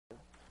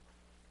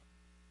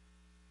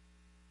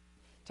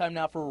Time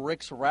now for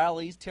Rick's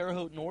Rallies. Terre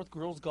Haute North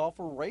girls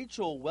golfer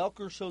Rachel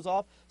Welker shows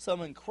off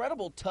some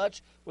incredible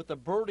touch with a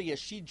birdie as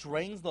she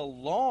drains the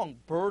long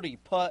birdie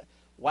putt.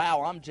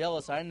 Wow, I'm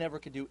jealous. I never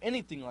could do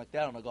anything like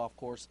that on a golf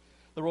course.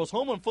 The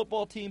Rose-Hulman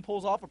football team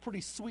pulls off a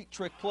pretty sweet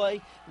trick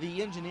play.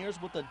 The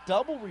Engineers with a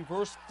double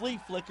reverse flea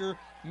flicker.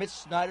 Mitch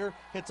Schneider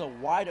hits a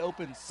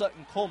wide-open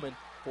Sutton Coleman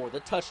for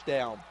the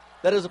touchdown.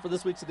 That is it for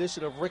this week's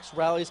edition of Rick's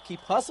Rallies. Keep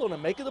hustling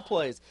and making the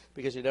plays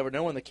because you never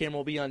know when the camera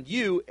will be on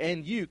you,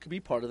 and you could be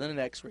part of the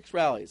next Rick's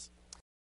Rallies.